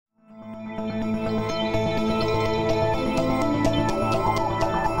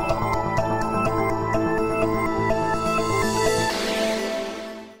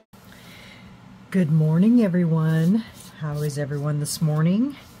Good morning, everyone. How is everyone this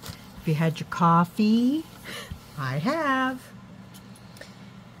morning? If you had your coffee, I have.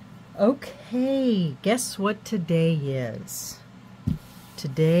 Okay, guess what today is?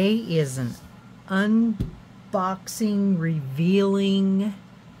 Today is an unboxing, revealing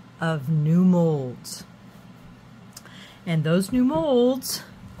of new molds. And those new molds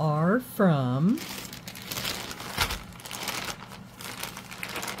are from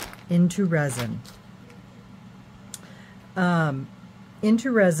Intoresin.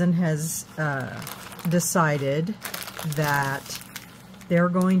 Intoresin has decided that they're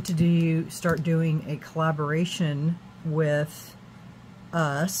going to start doing a collaboration with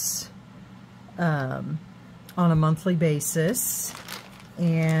us on a monthly basis,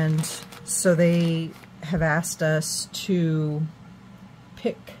 and so they have asked us to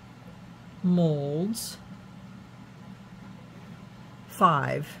pick molds,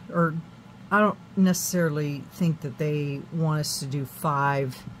 5, or I don't necessarily think that they want us to do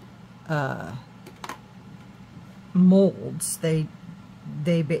 5 molds. They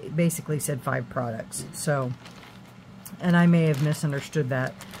basically said 5 products. So, and I may have misunderstood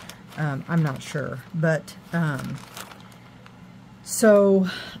that. I'm not sure, but so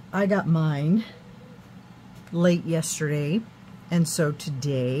I got mine late yesterday, and so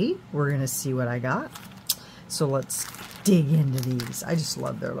today we're gonna see what I got. So let's dig into these. I just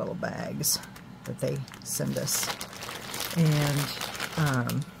love their little bags that they send us,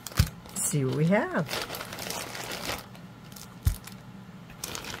 and see what we have.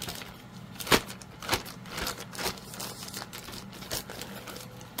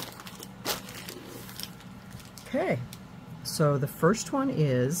 Okay, so the first one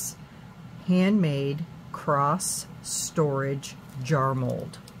is handmade cross storage jar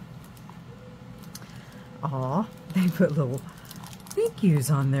mold. Aw, they put little thank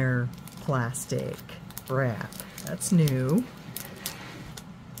yous on their plastic wrap. That's new.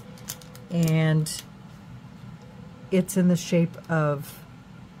 And it's in the shape of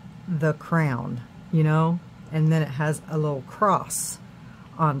the crown, you know, and then it has a little cross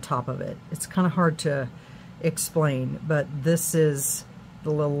on top of it. It's kind of hard to explain, but this is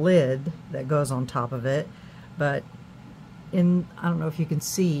the little lid that goes on top of it, but I don't know if you can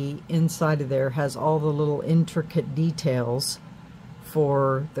see, inside of there has all the little intricate details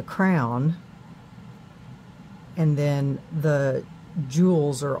for the crown, and then the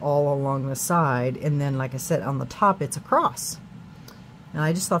jewels are all along the side, and then, like I said, on the top it's a cross. And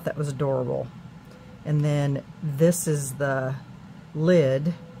I just thought that was adorable. And then this is the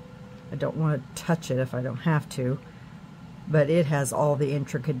lid. I don't want to touch it if I don't have to, but it has all the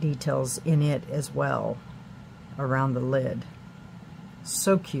intricate details in it as well around the lid.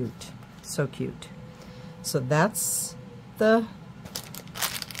 So cute, so cute. So that's I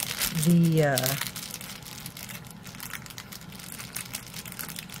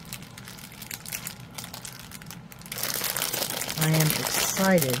am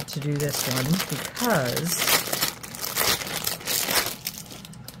excited to do this one because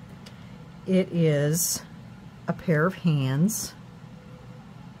it is a pair of hands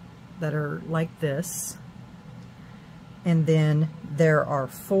that are like this, and then there are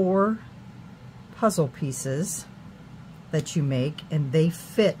 4 puzzle pieces that you make, and they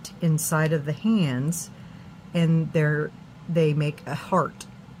fit inside of the hands, and they make a heart.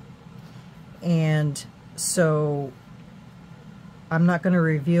 And so I'm not going to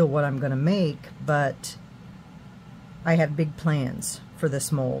reveal what I'm going to make, but I have big plans for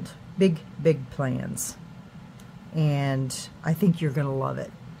this mold. Big plans. And I think you're going to love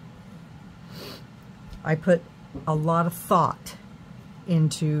it. I put a lot of thought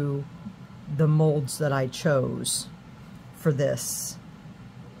into the molds that I chose for these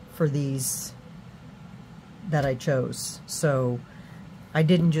that I chose. So I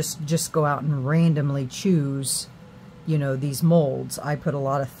didn't just go out and randomly choose, you know, these molds. I put a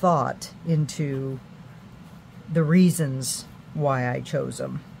lot of thought into the reasons why I chose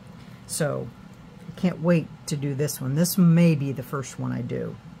them. So I can't wait to do this one. This may be the first one I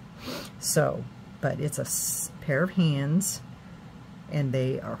do. So, but it's a pair of hands, and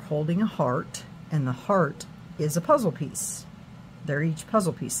they are holding a heart, and the heart is a puzzle piece. They're each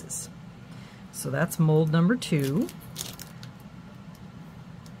puzzle pieces. So that's mold number 2.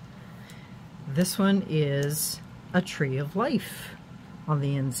 This one is a tree of life on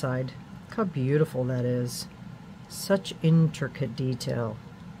the inside. Look how beautiful that is. Such intricate detail.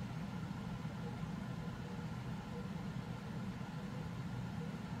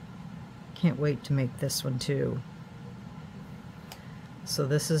 Can't wait to make this one too. So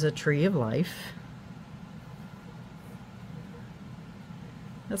this is a tree of life.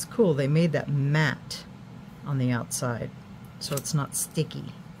 That's cool. They made that matte on the outside, so it's not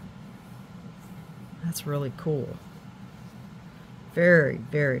sticky. That's really cool. Very,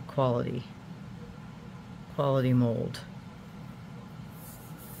 very quality mold.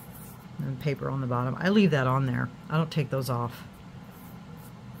 And paper on the bottom. I leave that on there. I don't take those off.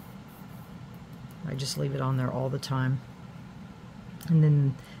 I just leave it on there all the time. And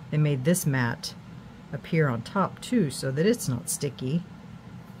then they made this mat appear on top too, so that it's not sticky.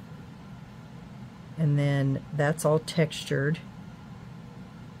 And then that's all textured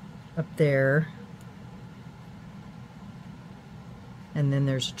up there. And then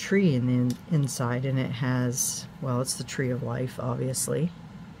there's a tree in the inside, and it has, well, it's the tree of life, obviously.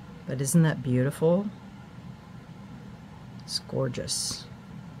 But isn't that beautiful? It's gorgeous.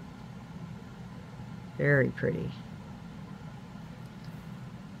 Very pretty.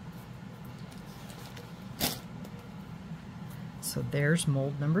 So there's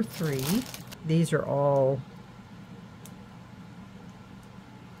mold number 3. These are all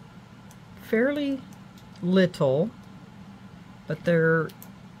fairly little, but they're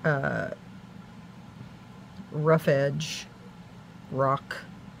rough edge rock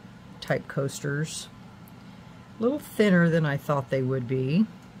type coasters. A little thinner than I thought they would be,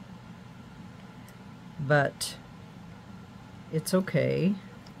 but it's okay.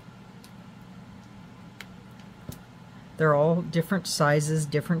 They're all different sizes,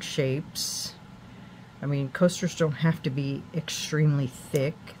 different shapes. I mean, coasters don't have to be extremely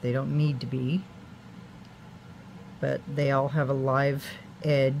thick. They don't need to be. But they all have a live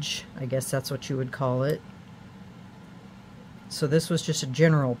edge. I guess that's what you would call it. So this was just a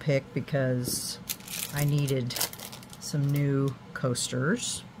general pick because I needed some new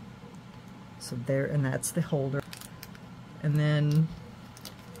coasters. So there, and that's the holder. And then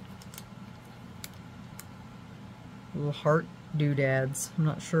little heart doodads. I'm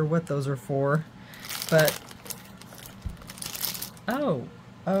not sure what those are for, but oh.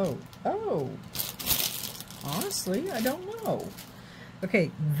 Honestly, I don't know.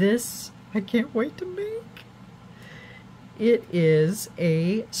 Okay, this I can't wait to make. It is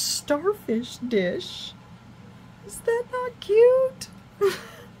a starfish dish. Is that not cute?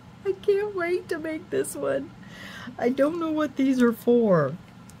 I can't wait to make this one. I don't know what these are for.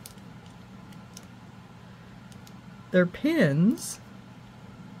 They're pins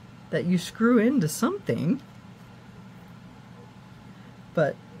that you screw into something.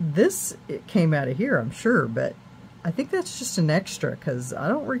 But this, it came out of here, I'm sure, but I think that's just an extra because I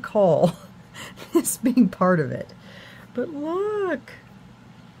don't recall this being part of it. But look!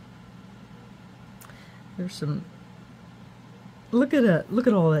 There's some, look at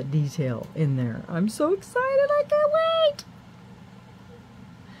all that detail in there. I'm so excited, I can't wait!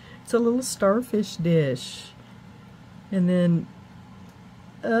 It's a little starfish dish. And then,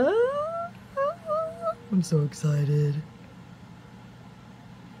 I'm so excited.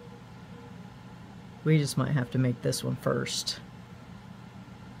 We just might have to make this one first.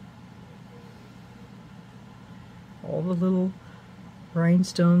 All the little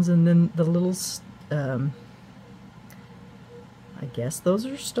rhinestones, and then the little, I guess those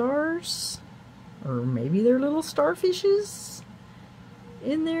are stars, or maybe they're little starfishes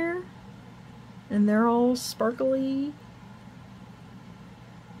in there, and they're all sparkly.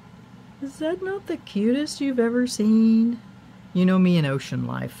 Is that not the cutest you've ever seen? You know me and ocean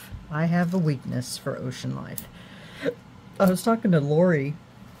life. I have a weakness for ocean life. I was talking to Lori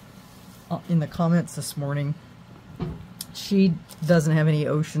in the comments this morning. She doesn't have any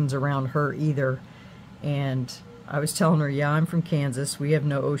oceans around her either. And I was telling her, yeah, I'm from Kansas. We have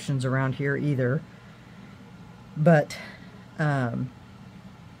no oceans around here either. But I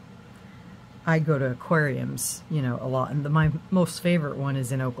go to aquariums, you know, a lot. And my most favorite one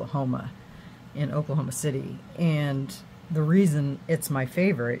is in Oklahoma City. And the reason it's my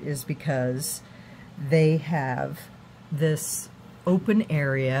favorite is because they have this open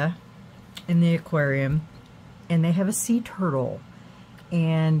area in the aquarium, and they have a sea turtle,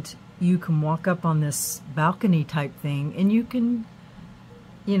 and you can walk up on this balcony type thing, and you can,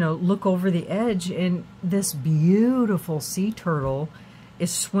 you know, look over the edge, and this beautiful sea turtle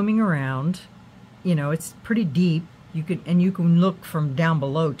is swimming around. You know, it's pretty deep. You can look from down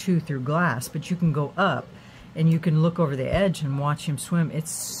below too through glass, but you can go up and you can look over the edge and watch him swim.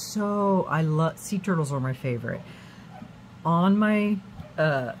 It's so, I love, sea turtles are my favorite. On my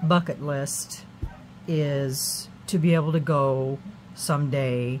bucket list is to be able to go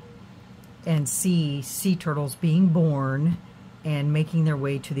someday and see sea turtles being born and making their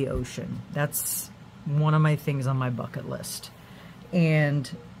way to the ocean. That's one of my things on my bucket list.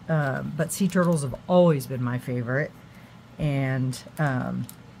 And but sea turtles have always been my favorite. And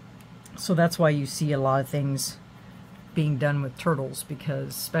So that's why you see a lot of things being done with turtles, because,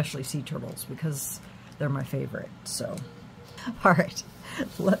 especially sea turtles, because they're my favorite. So, all right,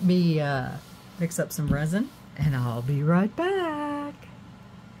 let me mix up some resin and I'll be right back.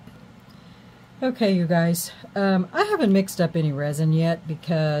 Okay, you guys, I haven't mixed up any resin yet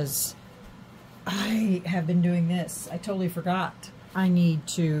because I have been doing this. I totally forgot. I need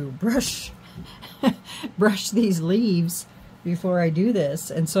to brush these leaves before I do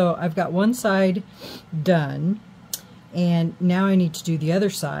this. And so I've got one side done, and now I need to do the other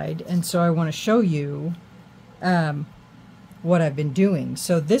side. And so I want to show you what I've been doing.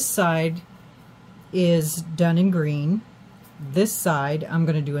 So this side is done in green. This side I'm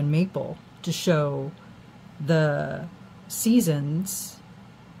going to do in maple to show the seasons,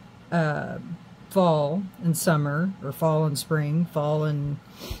 fall and summer, or fall and spring, fall and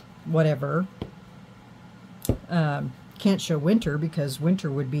whatever. Can't show winter because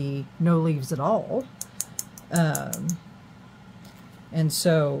winter would be no leaves at all. And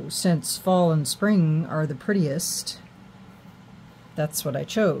so since fall and spring are the prettiest, that's what I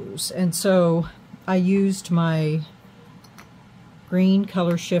chose. And so I used my green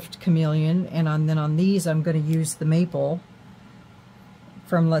Color Shift Chameleon, and then on these I'm going to use the maple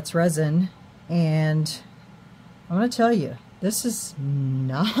from Let's Resin. And I'm going to tell you, this is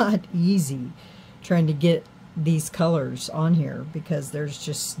not easy trying to get these colors on here, because there's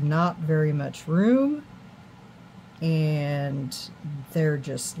just not very much room, and they're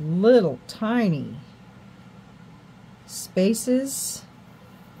just little tiny spaces,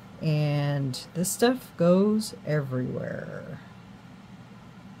 and this stuff goes everywhere.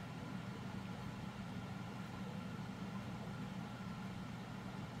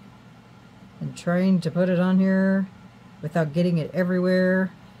 And trying to put it on here without getting it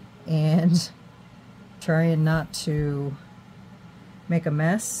everywhere, and trying not to make a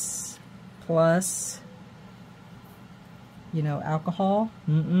mess, plus, you know, alcohol.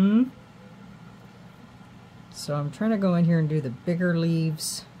 So I'm trying to go in here and do the bigger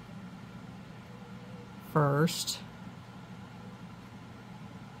leaves first.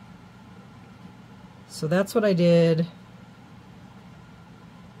 So that's what I did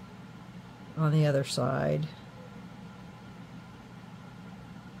on the other side.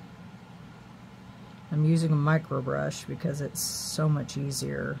 I'm using a micro brush because it's so much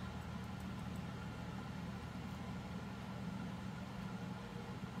easier.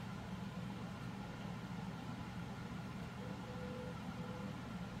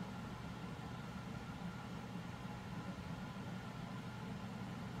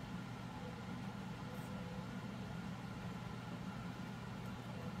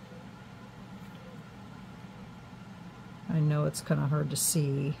 I know it's kind of hard to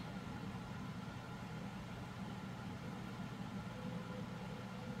see.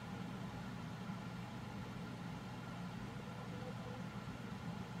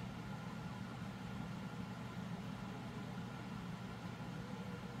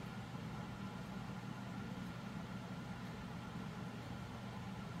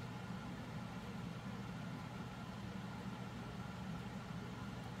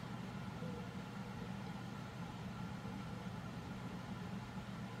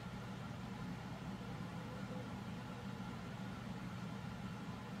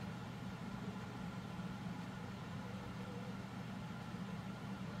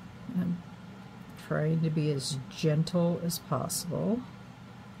 I'm trying to be as gentle as possible.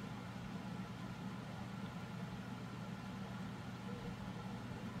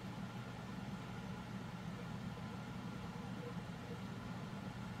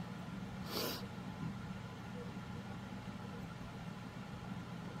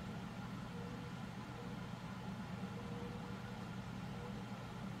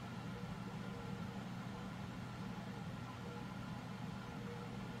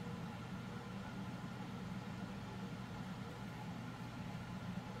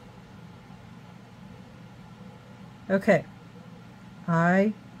 Okay,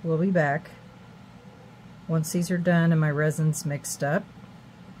 I will be back once these are done and my resin's mixed up.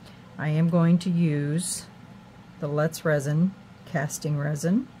 I am going to use the Let's Resin casting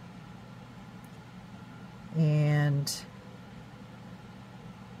resin, and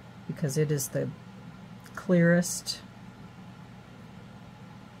because it is the clearest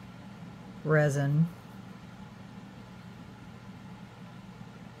resin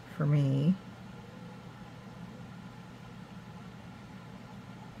for me.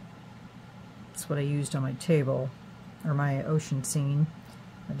 That's what I used on my table, or my ocean scene.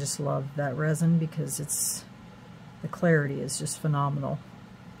 I just love that resin because it's, the clarity is just phenomenal.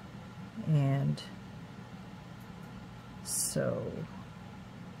 And so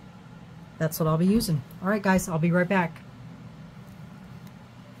that's what I'll be using. All right, guys, I'll be right back.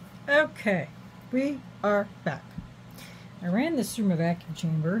 Okay, we are back. I ran this through my vacuum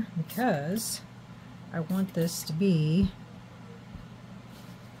chamber because I want this to be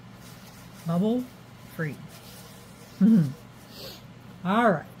bubble free.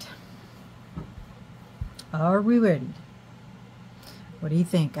 All right. Are we ready? What do you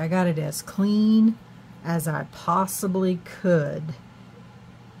think? I got it as clean as I possibly could.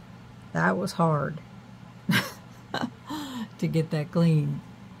 That was hard to get that clean.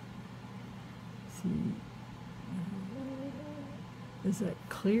 See, is that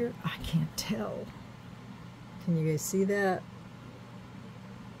clear? I can't tell. Can you guys see that?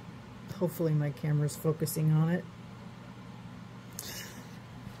 Hopefully my camera's focusing on it.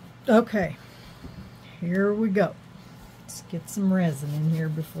 Okay, here we go. Let's get some resin in here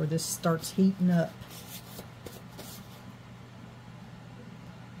before this starts heating up.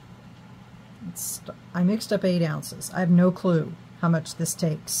 I mixed up 8 ounces. I have no clue how much this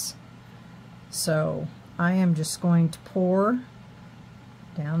takes. So I am just going to pour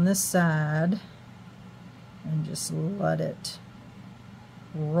down this side and just let it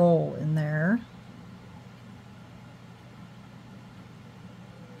roll in there.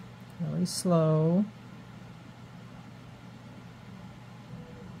 Really slow.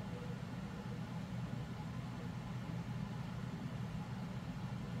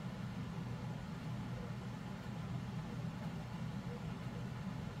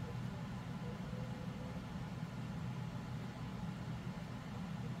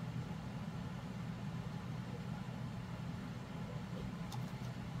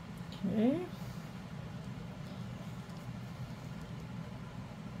 Okay.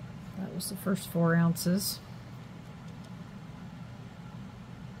 That was the first 4 ounces.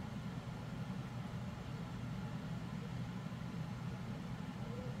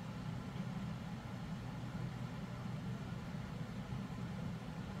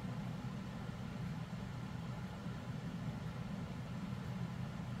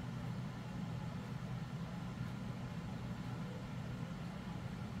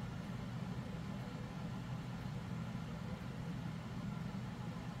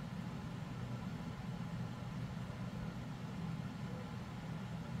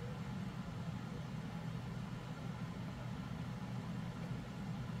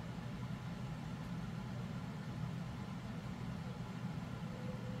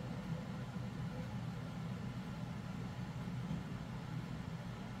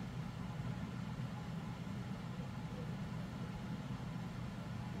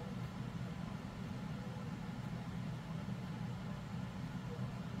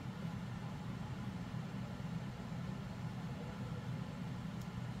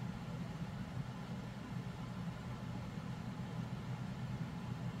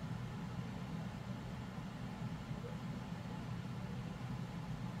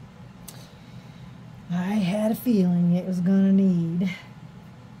 I had a feeling it was going to need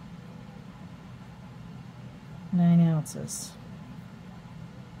 9 ounces.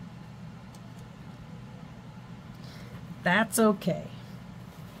 That's okay.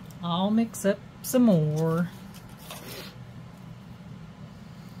 I'll mix up some more.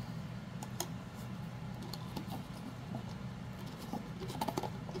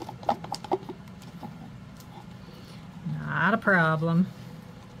 Not a problem.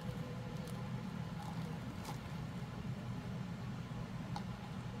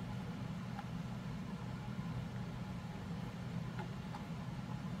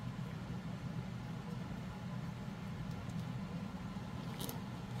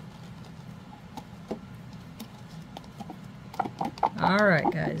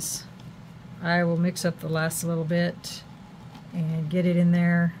 Alright guys, I will mix up the last little bit and get it in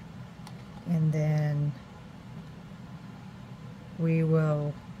there, and then we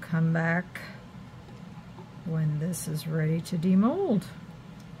will come back when this is ready to demold.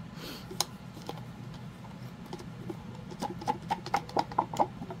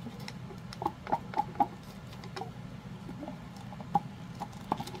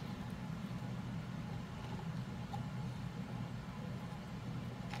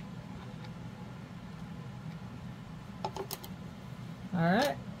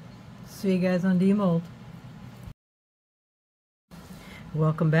 Alright, see you guys on demold.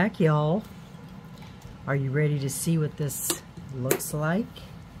 Welcome back, y'all. Are you ready to see what this looks like?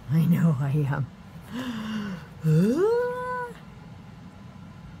 I know I am.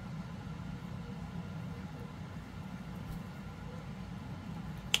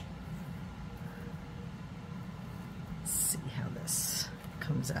 Let's see how this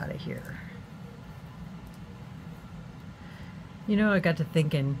comes out of here. You know, I got to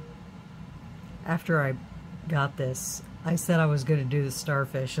thinking, after I got this, I said I was going to do the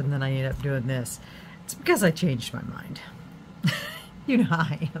starfish, and then I ended up doing this. It's because I changed my mind. You know how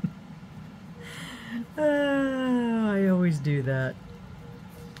I am. I always do that.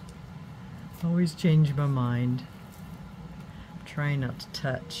 Always change my mind. I'm trying not to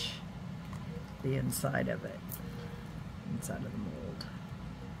touch the inside of it. Inside of the mold.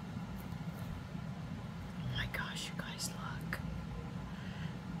 Oh my gosh, you guys, look.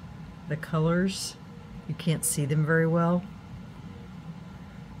 The colors, you can't see them very well,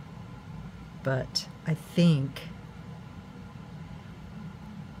 but I think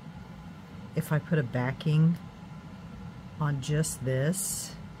if I put a backing on just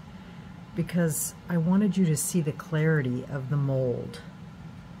this, because I wanted you to see the clarity of the mold.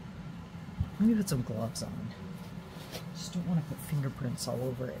 Let me put some gloves on. Just don't want to put fingerprints all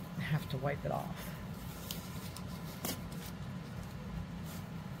over it. I have to wipe it off.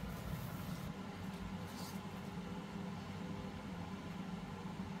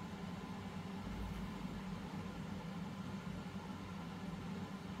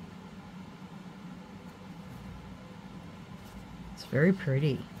 It's very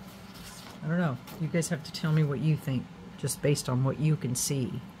pretty. I don't know. You guys have to tell me what you think, just based on what you can see.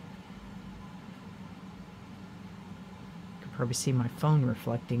 You can probably see my phone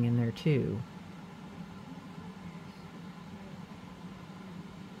reflecting in there too.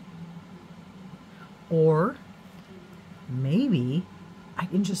 Or maybe I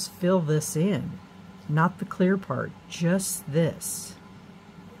can just fill this in. Not the clear part, just this.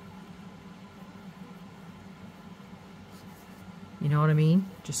 You know what I mean?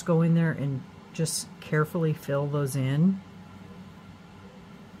 Just go in there and just carefully fill those in.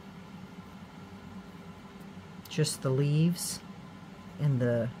 Just the leaves and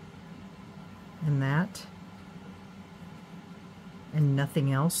that. And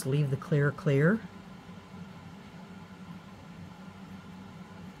nothing else. Leave the clear clear.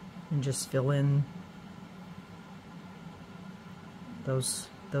 And just fill in those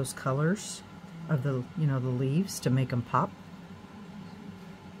colors of the, you know, the leaves to make them pop.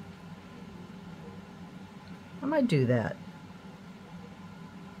 I might do that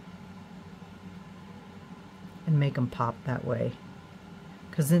and make them pop that way,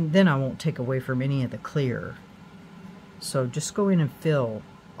 because then I won't take away from any of the clear. So just go in and fill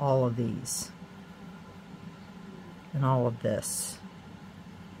all of these and all of this,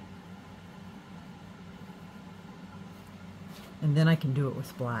 and then I can do it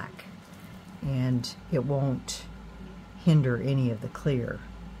with black and it won't hinder any of the clear.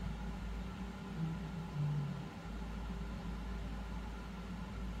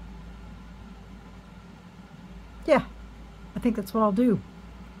 Yeah, I think that's what I'll do.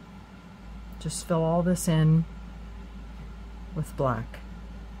 Just fill all this in with black.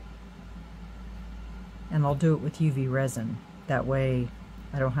 And I'll do it with UV resin. That way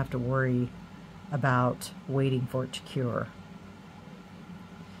I don't have to worry about waiting for it to cure.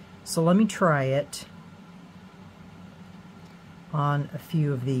 So let me try it on a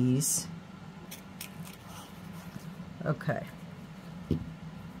few of these. Okay.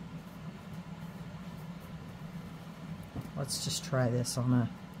 Let's just try this on a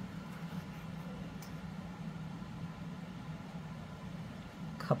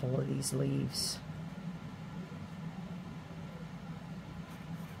couple of these leaves.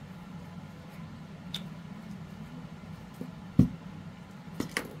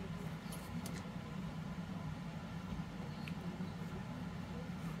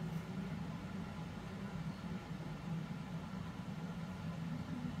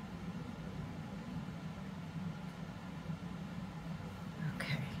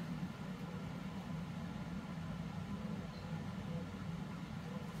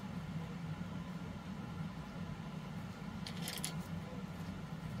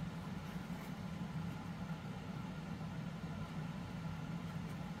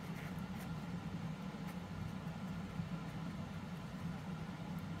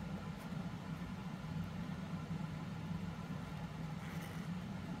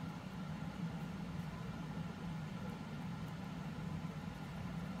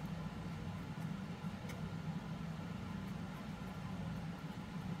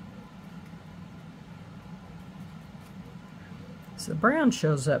 So the brown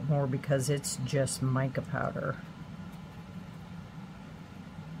shows up more because it's just mica powder.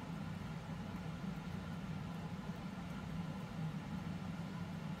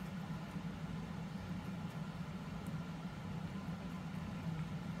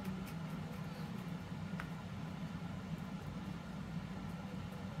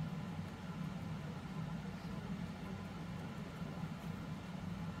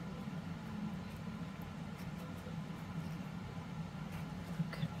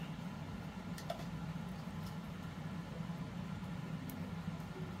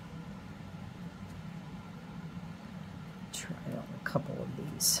 on a couple of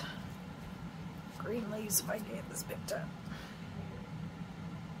these green leaves if I get this picked up.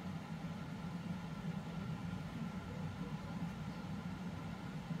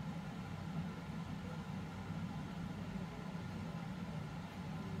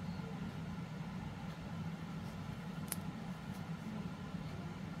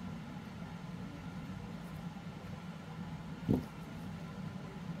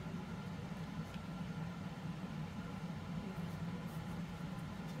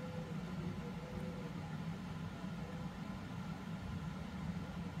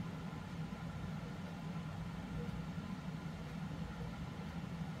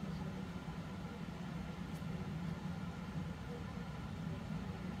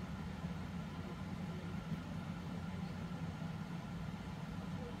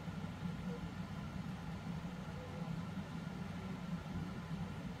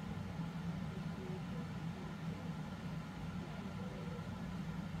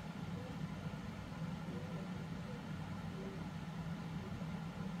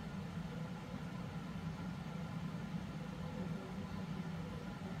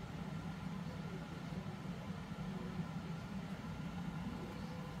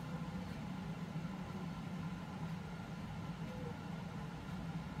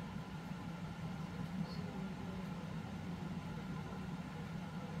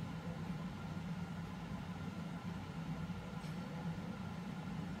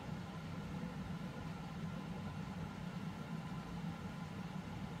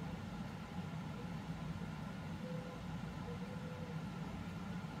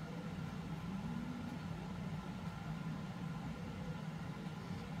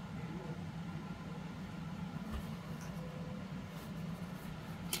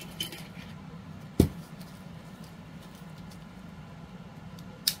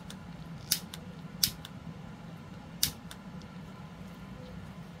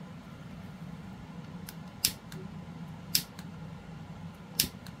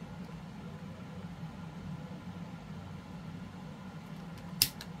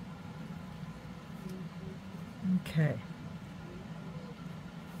 Okay.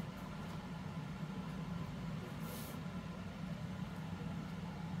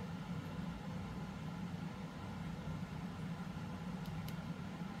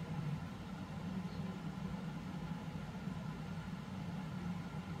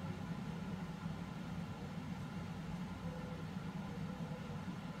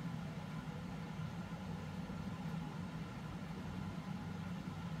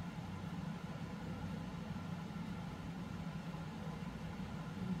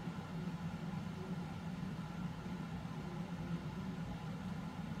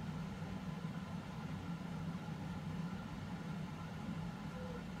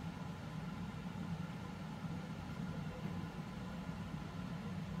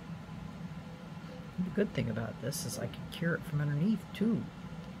 The good thing about this is I can cure it from underneath too.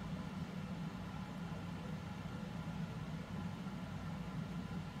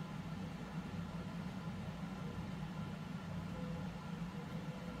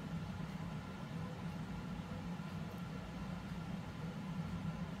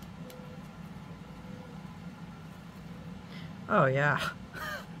 Oh yeah,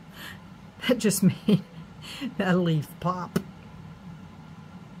 that just made that leaf pop.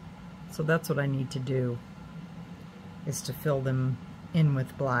 So that's what I need to do, is to fill them in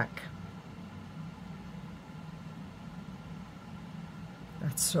with black.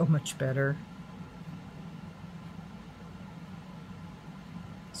 That's so much better.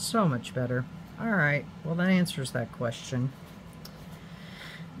 So much better. All right, well that answers that question.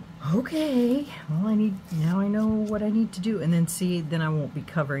 Okay, well now I know what I need to do, and then see, then I won't be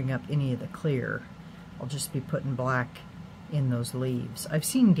covering up any of the clear. I'll just be putting black in those leaves. I've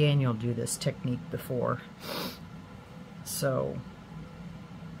seen Daniel do this technique before, so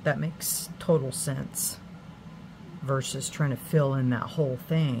that makes total sense, versus trying to fill in that whole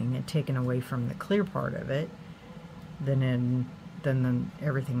thing and taking away from the clear part of it. Then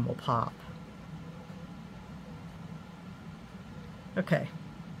everything will pop. Okay,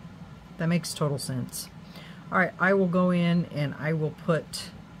 that makes total sense. All right, I will go in and I will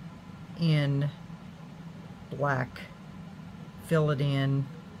put in black, fill it in,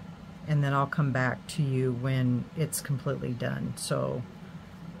 and then I'll come back to you when it's completely done. So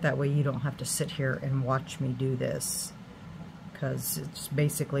that way you don't have to sit here and watch me do this, because it's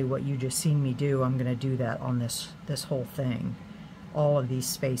basically what you just seen me do. I'm going to do that on this whole thing, all of these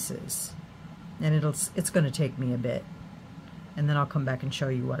spaces, and it's going to take me a bit, and then I'll come back and show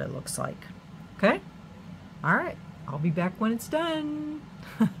you what it looks like. Okay? All right, I'll be back when it's done.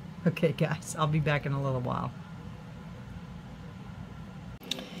 Okay guys, I'll be back in a little while.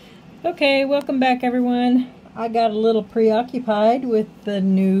 Okay, welcome back everyone. I got a little preoccupied with the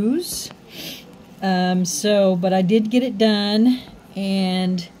news. But I did get it done,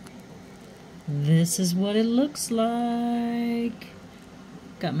 and this is what it looks like.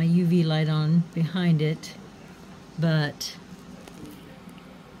 Got my UV light on behind it, but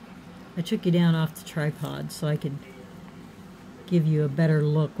I took you down off the tripod so I could give you a better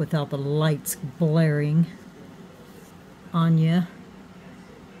look without the lights blaring on you.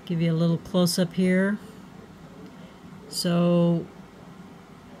 Give you a little close-up here. So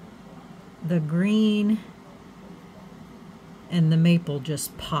the green and the maple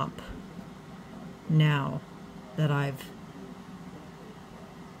just pop now that I've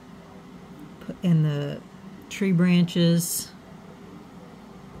put in the tree branches.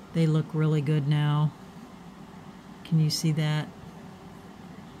 They look really good now. Can you see that?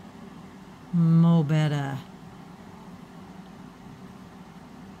 Mo better.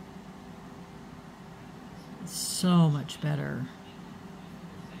 So much better.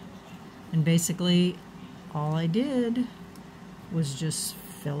 And basically all I did was just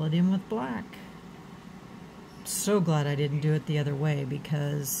fill it in with black. So glad I didn't do it the other way,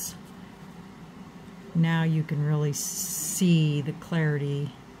 because now you can really see the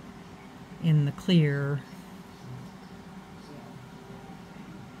clarity in the clear.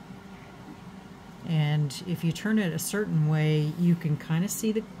 And if you turn it a certain way, you can kind of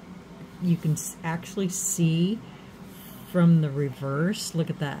see you can actually see from the reverse. Look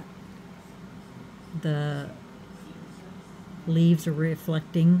at that. The leaves are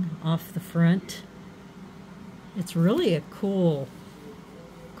reflecting off the front. It's really a cool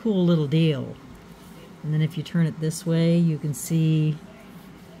little deal. And then if you turn it this way, you can see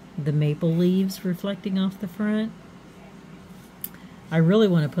the maple leaves reflecting off the front. I really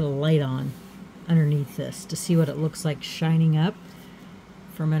want to put a light on underneath this to see what it looks like shining up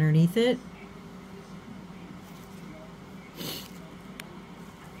from underneath it.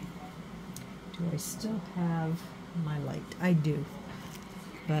 Do I still have my light? I do,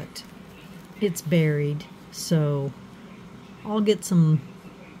 but it's buried, so I'll get some.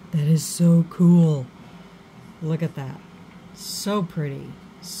 That is so cool. Look at that. So pretty.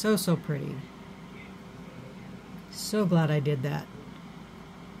 So pretty. So glad I did that.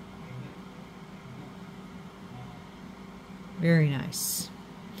 Very nice.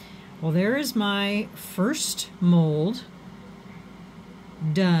 Well, there is my first mold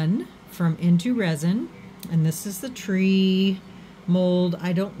done from Intoresin, and this is the tree mold.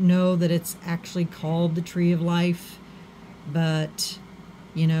 I don't know that it's actually called the Tree of Life, but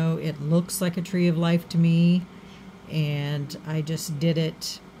you know, it looks like a tree of life to me, and I just did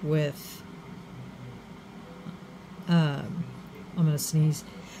it with I'm gonna sneeze.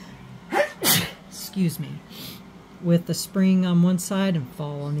 Excuse me. With the spring on one side and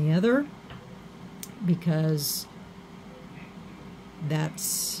fall on the other, because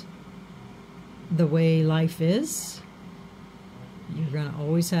that's the way life is. You're gonna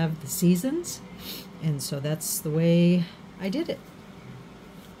always have the seasons, and so that's the way I did it.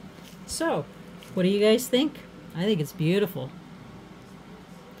 So, what do you guys think? I think it's beautiful.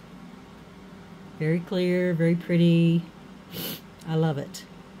 Very clear, very pretty. I love it.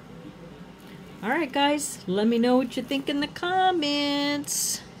 Alright guys, let me know what you think in the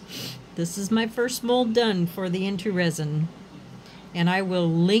comments. This is my first mold done for the Intoresin. And I will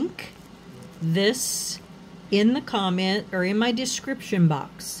link this in the comment or in my description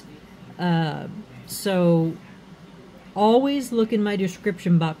box. So always look in my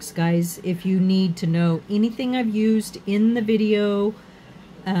description box, guys, if you need to know anything I've used in the video.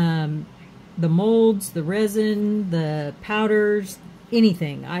 The molds, the resin, the powders,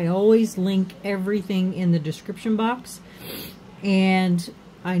 anything. I always link everything in the description box. And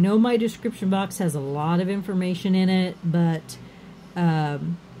I know my description box has a lot of information in it, but I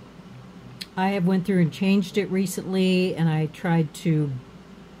have went through and changed it recently, and I tried to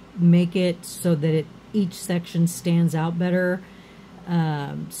make it so that each section stands out better.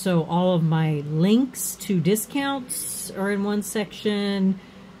 So all of my links to discounts are in one section.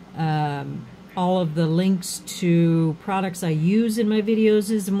 All of the links to products I use in my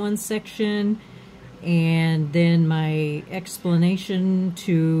videos is in one section, and then my explanation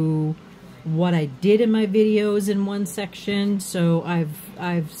to what I did in my videos in one section. So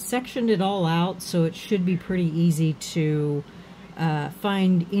I've sectioned it all out, so it should be pretty easy to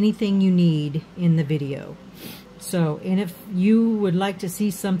find anything you need in the video. So, and if you would like to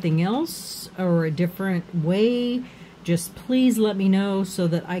see something else or a different way, just please let me know so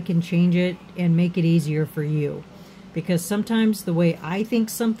that I can change it and make it easier for you. Because sometimes the way I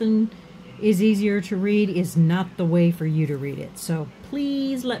think something is easier to read is not the way for you to read it. So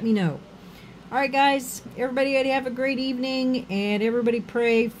please let me know. All right, guys, everybody have a great evening, and everybody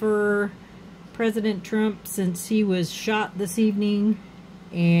pray for President Trump since he was shot this evening,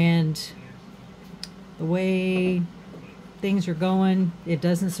 and the way things are going, it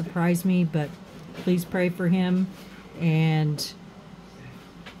doesn't surprise me, but please pray for him. And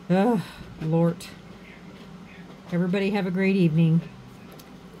Lord, everybody have a great evening.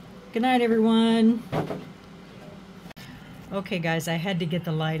 Good night, everyone. Okay, guys, I had to get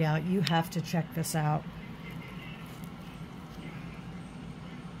the light out. You have to check this out.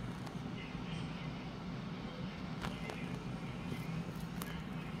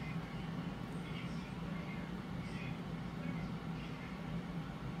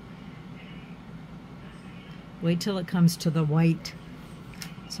 Wait till it comes to the white.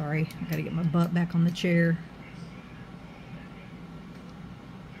 Sorry, I gotta get my butt back on the chair.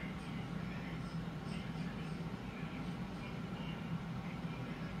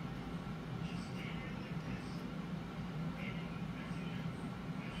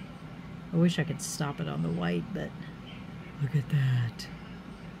 I wish I could stop it on the white, but look at that.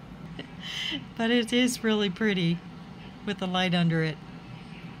 But it is really pretty with the light under it.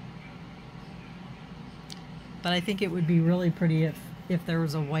 But I think it would be really pretty if there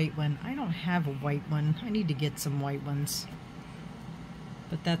was a white one. I don't have a white one. I need to get some white ones.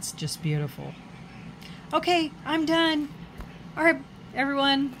 But that's just beautiful. Okay, I'm done. All right,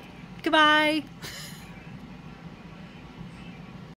 everyone. Goodbye.